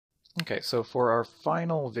Okay, so for our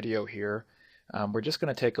final video here, we're just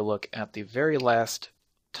going to take a look at the very last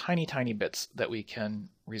tiny bits that we can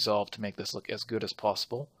resolve to make this look as good as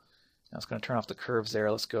possible. Now it's going to turn off the curves there.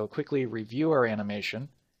 Let's go quickly review our animation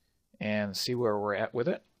and see where we're at with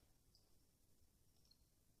it.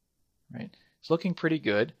 Right, it's looking pretty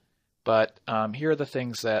good, but here are the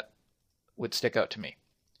things that would stick out to me.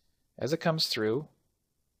 As it comes through,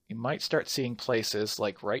 you might start seeing places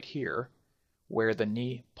like right here where the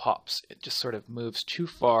knee pops. It just sort of moves too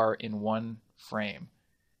far in one frame,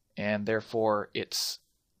 and therefore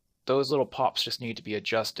those little pops just need to be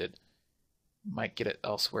adjusted. You might get it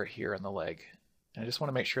elsewhere here in the leg. And I just want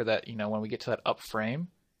to make sure that, when we get to that up frame,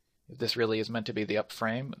 if this really is meant to be the up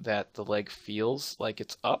frame, that the leg feels like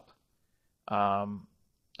it's up,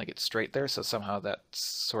 like it's straight there, so somehow that's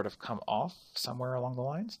sort of come off somewhere along the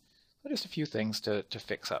lines. So just a few things to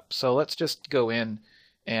fix up. So let's just go in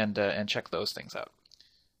and check those things out.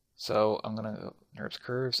 So I'm going to go NURBS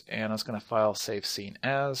curves, and I'm just going to file save scene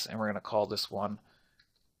as, and we're going to call this one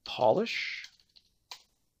polish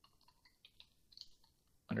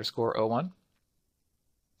underscore 01.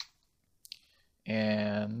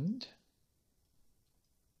 And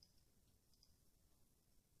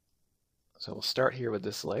so we'll start here with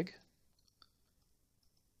this leg.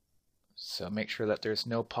 So make sure that there's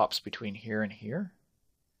no pops between here and here.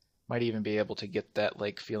 Might even be able to get that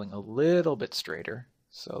leg feeling a little bit straighter.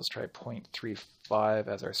 So let's try 0.35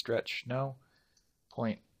 as our stretch. No.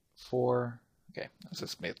 0.4. Okay,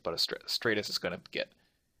 that's about as straight as it's going to get.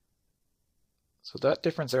 So that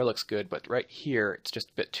difference there looks good, but right here it's just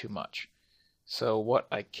a bit too much. So what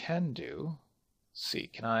I can do, see,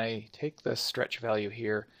 can I take the stretch value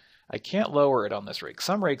here? I can't lower it on this rig.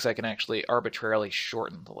 Some rigs I can actually arbitrarily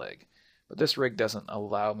shorten the leg, but this rig doesn't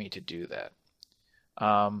allow me to do that.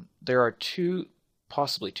 There are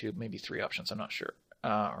possibly two, maybe three options, I'm not sure,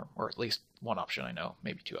 or at least one option I know,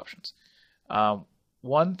 maybe two options.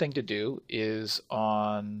 One thing to do is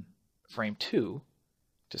on frame 2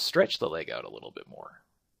 to stretch the leg out a little bit more.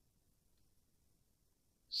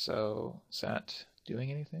 So is that doing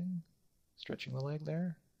anything? Stretching the leg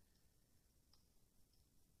there?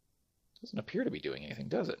 Doesn't appear to be doing anything,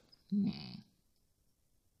 does it? It's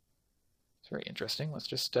very interesting. Let's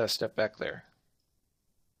just step back there.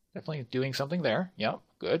 Definitely doing something there. Yep,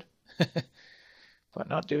 good. But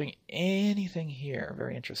not doing anything here.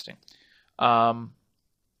 Very interesting.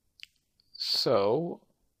 So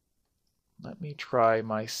let me try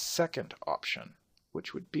my second option,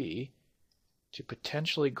 which would be to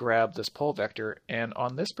potentially grab this pole vector. And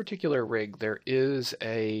on this particular rig, there is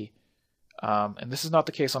and this is not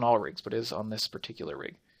the case on all rigs, but is on this particular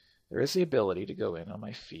rig, there is the ability to go in on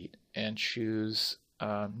my feet and choose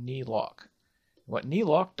knee lock. What knee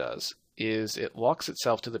lock does is it locks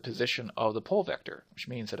itself to the position of the pole vector, which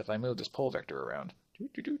means that if I move this pole vector around,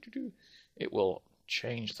 it will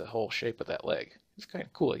change the whole shape of that leg. It's kind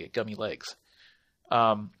of cool. I get gummy legs,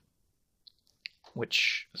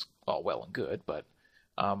 which is all well and good, but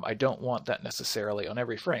I don't want that necessarily on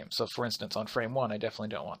every frame. So for instance, on frame 1, I definitely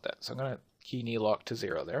don't want that. So I'm going to key knee lock to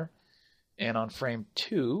 0 there. And on frame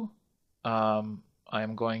 2, I'm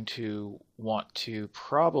going to want to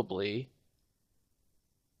probably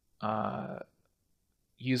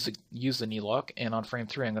use the knee lock, and on frame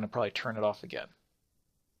 3 I'm going to probably turn it off again.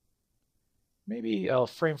 Maybe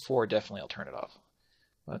frame 4 definitely I'll turn it off.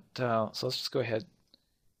 But so let's just go ahead,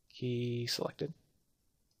 key selected.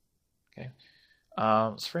 Okay,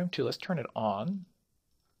 so frame 2, let's turn it on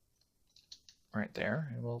right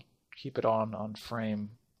there, and we'll keep it on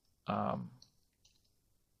frame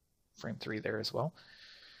 3 there as well.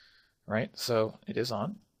 Right, so it is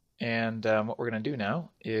on. And what we're going to do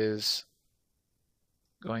now is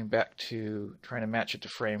going back to trying to match it to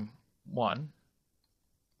frame 1.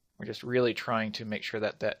 We're just really trying to make sure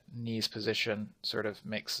that that knee's position sort of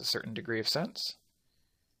makes a certain degree of sense.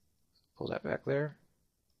 Pull that back there.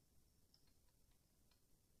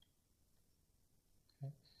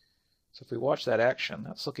 Okay. So if we watch that action,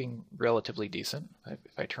 that's looking relatively decent. If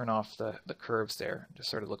I turn off the curves there,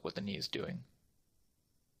 just sort of look what the knee is doing.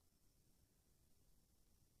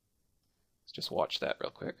 Let's just watch that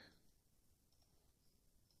real quick.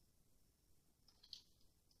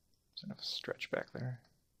 Sort of stretch back there.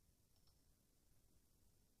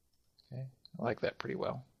 Okay, I like that pretty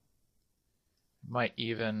well. Might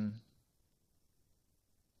even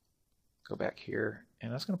go back here,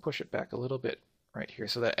 and that's going to push it back a little bit right here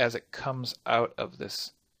so that as it comes out of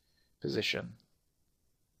this position,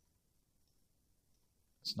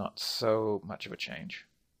 it's not so much of a change.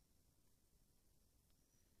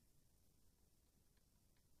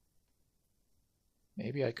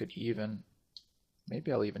 Maybe I could even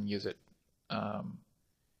maybe I'll even use it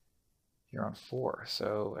here on 4.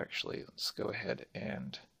 So actually, let's go ahead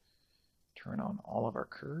and turn on all of our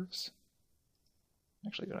curves. I'm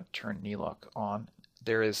actually going to turn knee lock on.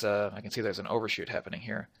 There is I can see there's an overshoot happening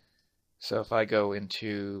here. So if I go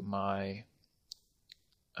into my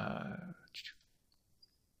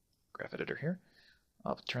graph editor here,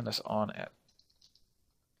 I'll turn this on at,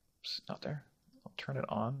 oops, not there. I'll turn it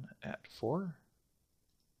on at 4.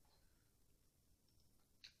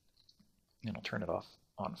 And I'll turn it off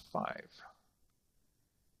on 5.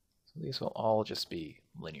 So these will all just be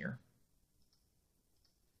linear.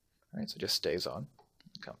 All right, so it just stays on.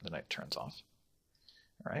 The night turns off.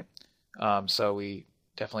 All right, so we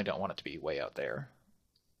definitely don't want it to be way out there.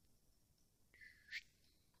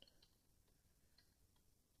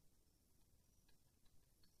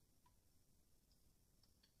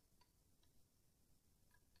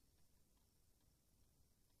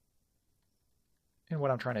 And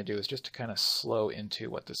what I'm trying to do is just to kind of slow into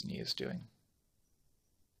what this knee is doing.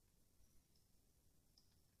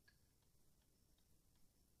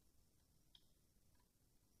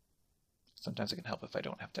 Sometimes it can help if I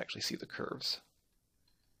don't have to actually see the curves.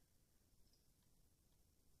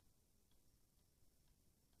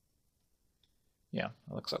 Yeah,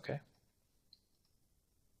 that looks okay.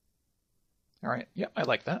 All right, yeah, I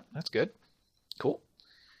like that. That's good. Cool.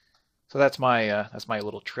 So that's my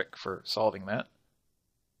little trick for solving that.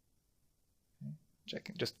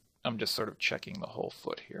 Checking, I'm just sort of checking the whole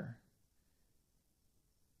foot here.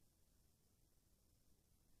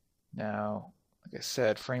 Now, like I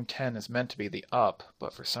said, frame 10 is meant to be the up,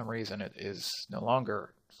 but for some reason it is no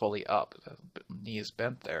longer fully up. The knee is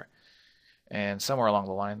bent there. And somewhere along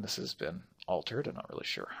the line this has been altered. I'm not really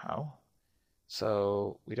sure how.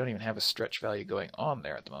 So we don't even have a stretch value going on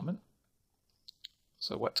there at the moment.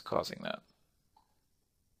 So what's causing that?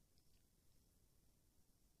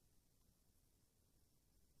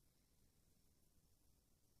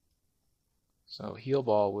 So heel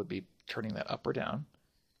ball would be turning that up or down,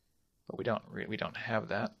 but we don't have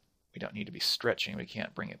that. We don't need to be stretching. We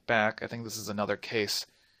can't bring it back. I think this is another case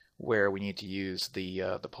where we need to use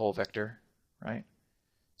the pole vector, right?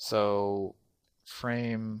 So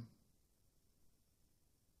frame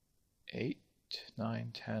 8,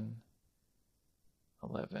 9, 10,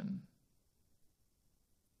 11.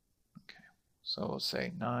 Okay, so we'll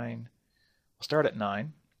say 9. We'll start at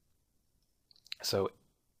 9. So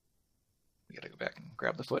we got to go back and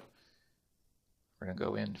grab the foot. We're going to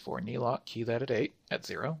go in for knee lock, key that at 8, at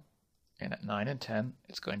 0. And at 9 and 10,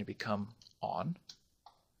 it's going to become on.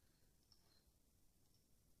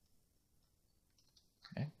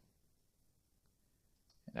 Okay.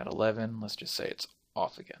 And at 11, let's just say it's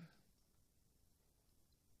off again.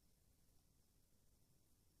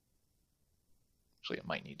 Actually, it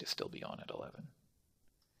might need to still be on at 11.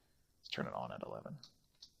 Let's turn it on at 11.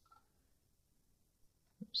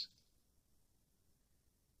 Oops.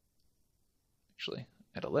 Actually,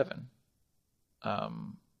 at 11, I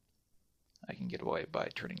can get away by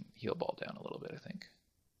turning heel ball down a little bit, I think.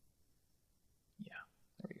 Yeah,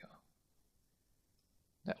 there we go.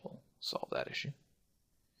 That will solve that issue.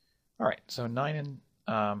 All right, so 9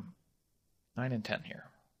 and 10 here.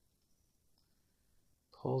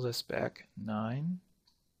 Pull this back 9.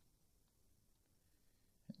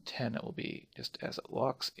 And 10 it will be just as it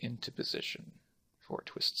locks into position before it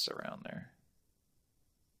twists around there.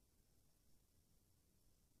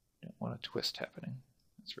 Don't want a twist happening,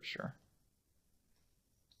 that's for sure.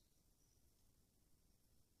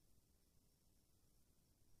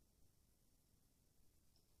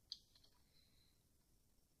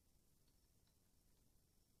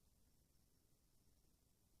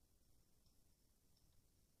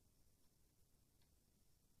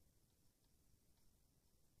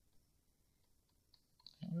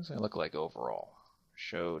 What does that look like overall?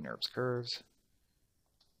 Show NURBS curves.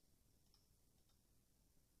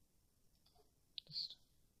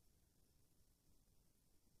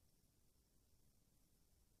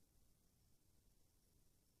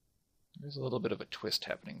 There's a little bit of a twist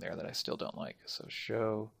happening there that I still don't like. So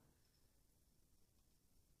show.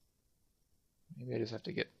 Maybe I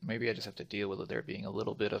just have to deal with it there being a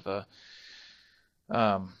little bit of a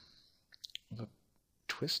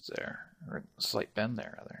twist there, or a slight bend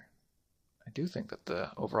there rather. I do think that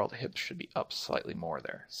the hips should be up slightly more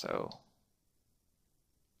there. So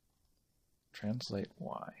translate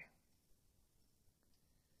Y.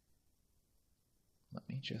 Let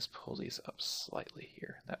me just pull these up slightly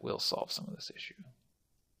here. That will solve some of this issue.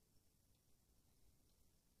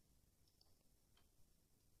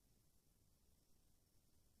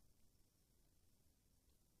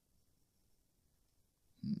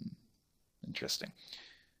 Interesting.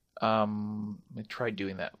 Let me try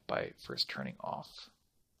doing that by first turning off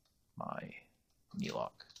my knee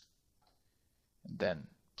lock and then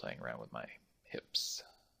playing around with my hips.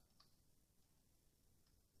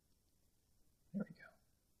 There we go.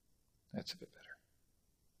 That's a bit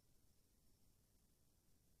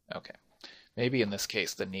better. Okay. Maybe in this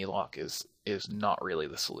case the knee lock is not really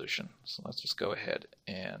the solution. So let's just go ahead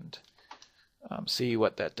and see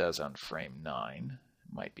what that does on frame 9.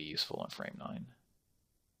 It might be useful on frame 9.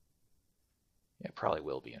 Yeah, it probably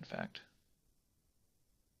will be, in fact.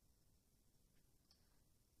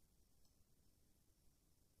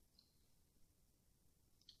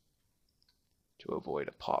 To avoid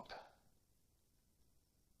a pop.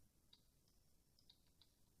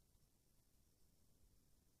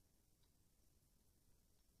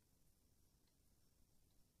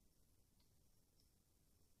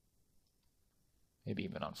 Maybe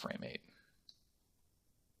even on frame 8.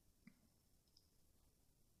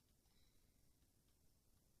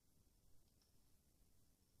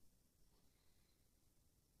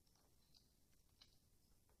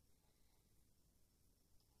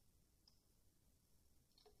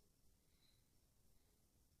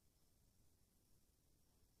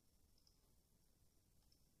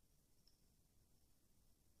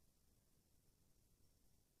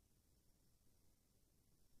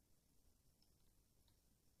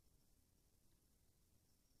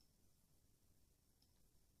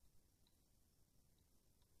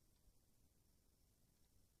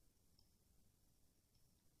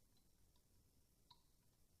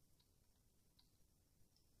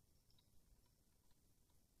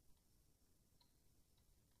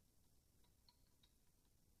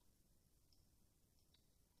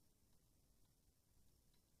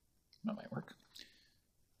 That might work.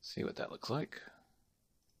 See what that looks like.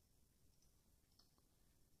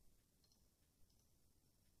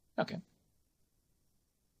 Okay.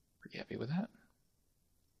 Pretty happy with that.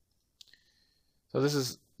 So this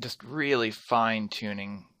is just really fine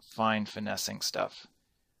tuning, fine finessing stuff.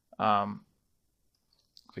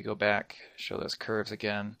 If we go back, show those curves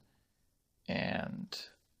again, and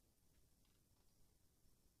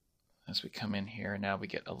as we come in here, now we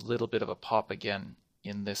get a little bit of a pop again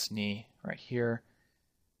in this knee right here.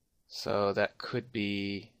 So that could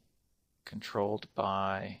be controlled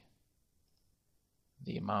by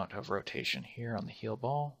the amount of rotation here on the heel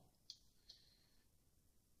ball.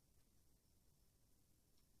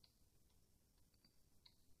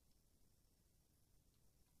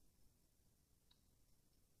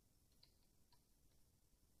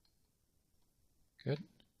 Good.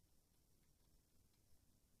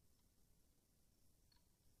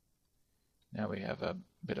 Now we have a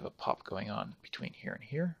bit of a pop going on between here and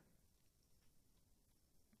here.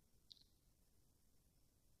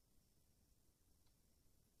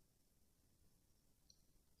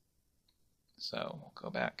 So we'll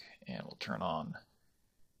go back and we'll turn on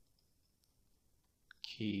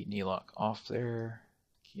key knee lock off there,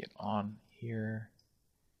 key it on here.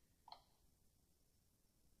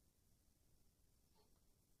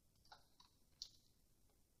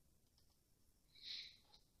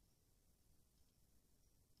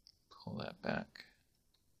 Pull that back.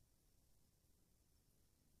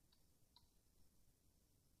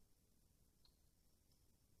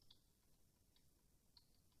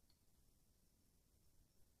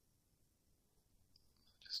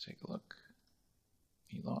 Just take a look.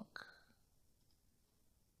 Knee lock.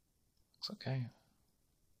 Looks okay.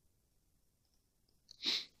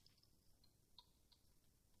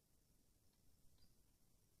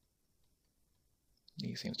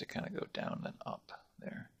 Knee seems to kind of go down and up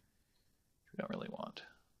there, which we don't really want.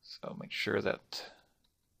 So make sure that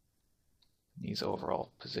knee's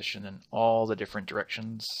overall position in all the different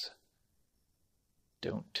directions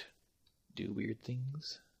don't do weird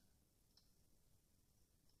things.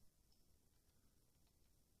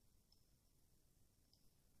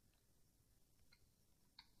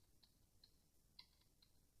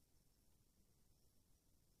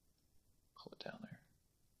 Pull it down there.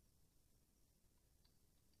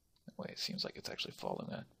 That way it seems like it's actually following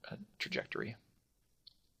a trajectory.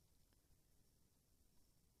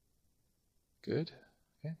 Good.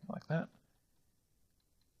 Okay, I like that.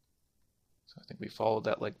 So I think we followed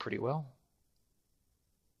that leg pretty well.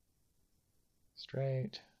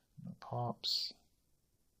 Straight, no pops.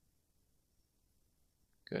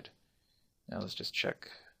 Good. Now let's just check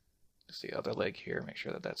the other leg here, make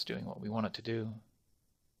sure that that's doing what we want it to do.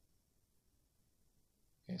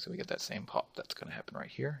 Okay, so we get that same pop that's going to happen right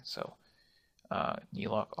here. So knee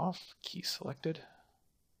lock off, key selected.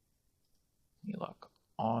 Knee lock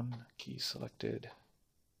on, key selected.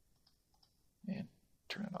 And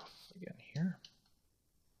turn it off again here.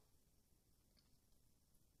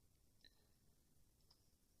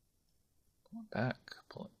 Pull it back,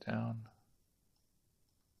 pull it down.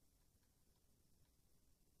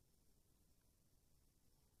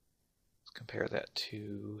 Let's compare that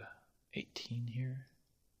to 18 here.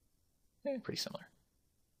 Pretty similar.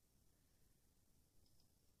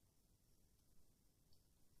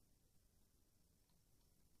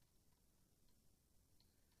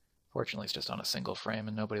 Fortunately, it's just on a single frame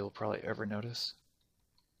and nobody will probably ever notice.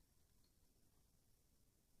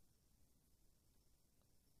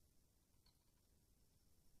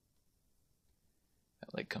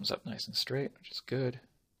 That leg comes up nice and straight, which is good.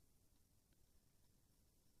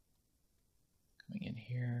 Coming in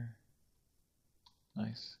here.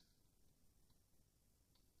 Nice.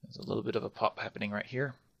 There's a little bit of a pop happening right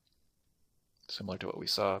here, similar to what we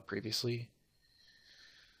saw previously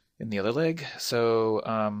in the other leg.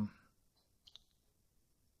 So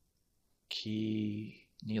key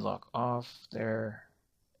knee lock off there,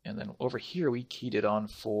 and then over here we keyed it on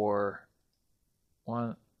for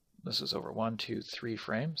one. This is over 1, 2, 3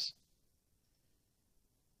 frames.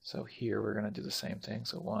 So here we're going to do the same thing.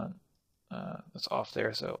 So one, that's off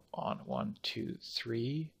there. So on 1, 2,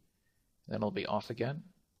 3. Then it'll be off again.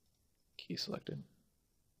 Key selected.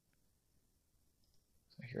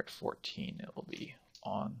 So here at 14 it will be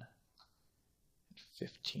on. At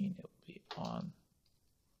 15 it will be on.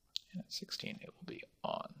 And at 16 it will be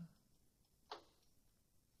on.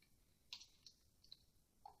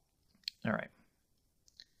 All right.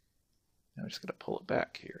 Now we're just going to pull it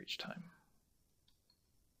back here each time.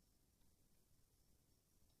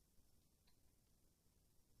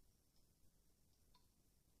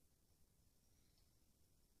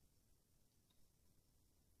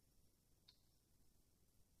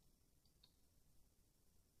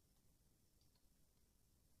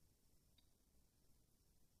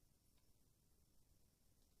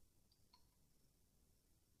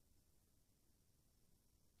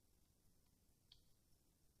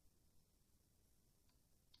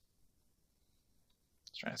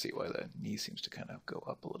 Trying to see why the knee seems to kind of go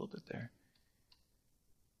up a little bit there.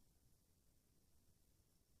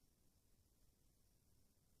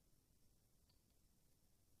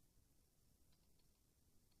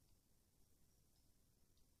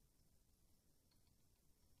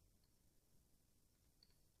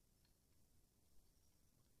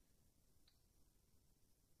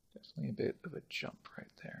 Definitely a bit of a jump right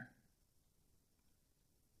there.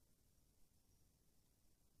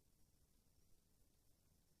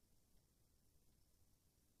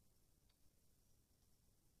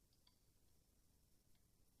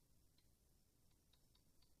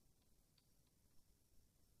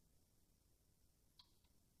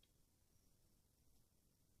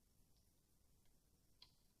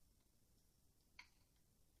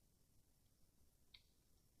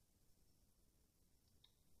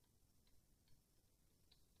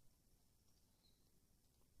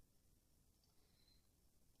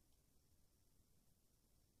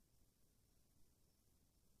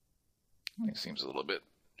 It seems a little bit,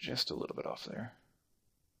 just a little bit off there.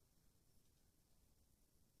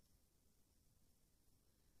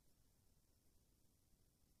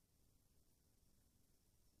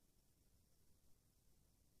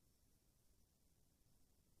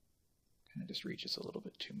 Kind of just reaches a little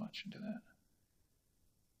bit too much into that.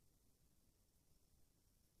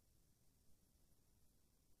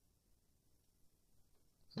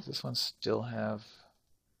 Does this one still have?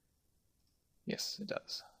 Yes, it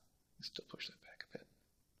does. Still push that back a bit.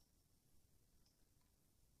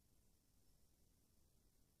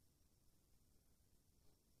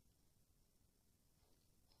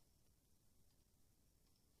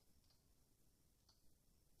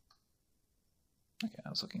 Okay, now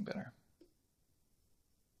it's looking better.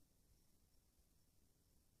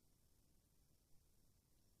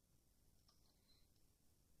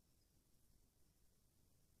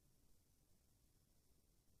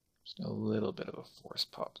 Just a little bit of a force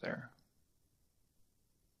pop there.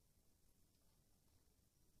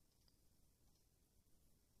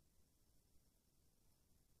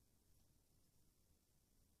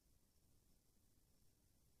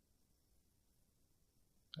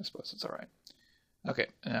 I suppose it's all right. Okay,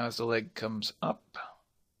 now as the leg comes up,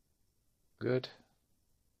 good,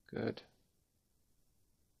 good.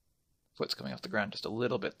 Foot's coming off the ground just a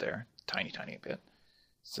little bit there, tiny bit.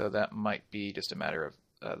 So that might be just a matter of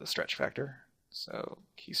the stretch factor. So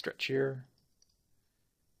key stretch here.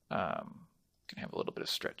 Can have a little bit of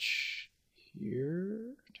stretch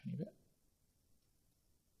here, tiny bit.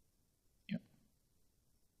 Yep.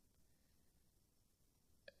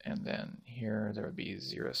 And then here there would be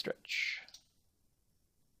 0 stretch.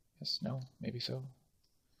 Yes, no, maybe so.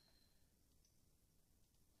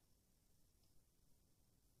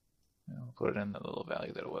 I'll put it in the little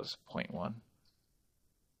value that it was, 0.1,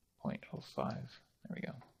 0.05. There we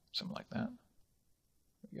go, something like that.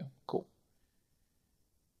 There we go, cool.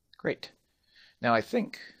 Great. Now I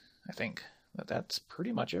think that that's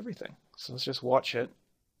pretty much everything. So let's just watch it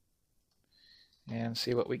and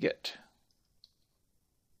see what we get.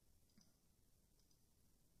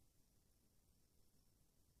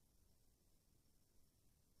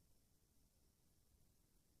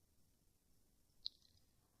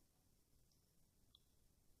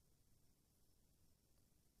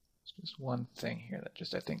 There's just one thing here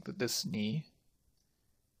that I think that this knee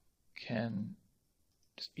can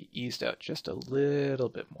just be eased out just a little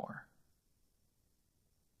bit more.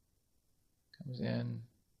 Comes in, and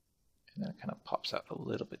then it kind of pops out a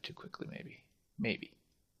little bit too quickly, maybe. Maybe.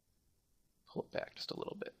 Pull it back just a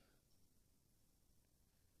little bit.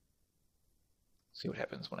 See what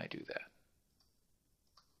happens when I do that.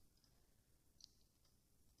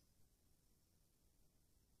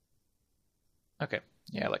 Okay,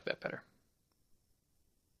 yeah, I like that better.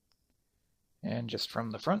 And just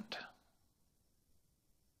from the front.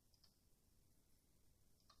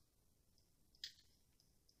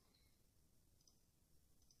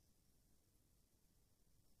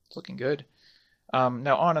 It's looking good.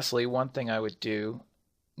 Now, honestly, one thing I would do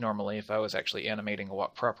normally if I was actually animating a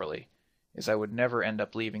walk properly is I would never end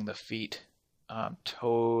up leaving the feet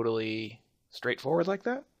totally straightforward like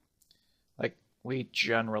that. Like, we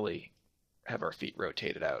generally have our feet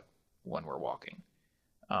rotated out when we're walking.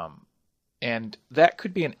 And that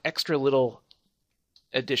could be an extra little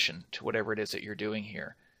addition to whatever it is that you're doing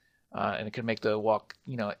here. And it can make the walk,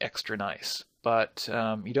 extra nice. But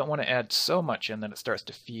you don't want to add so much in that it starts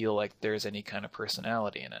to feel like there's any kind of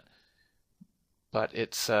personality in it. But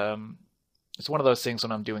it's one of those things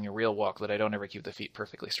when I'm doing a real walk that I don't ever keep the feet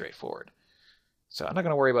perfectly straightforward. So I'm not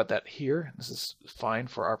going to worry about that here. This is fine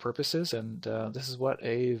for our purposes, and this is what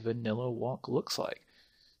a vanilla walk looks like.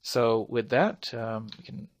 So with that, you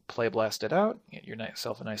can play blast it out, get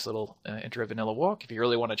yourself a nice little intro vanilla walk. If you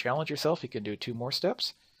really want to challenge yourself, you can do 2 more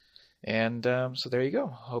steps. And so there you go.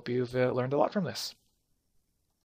 Hope you've learned a lot from this.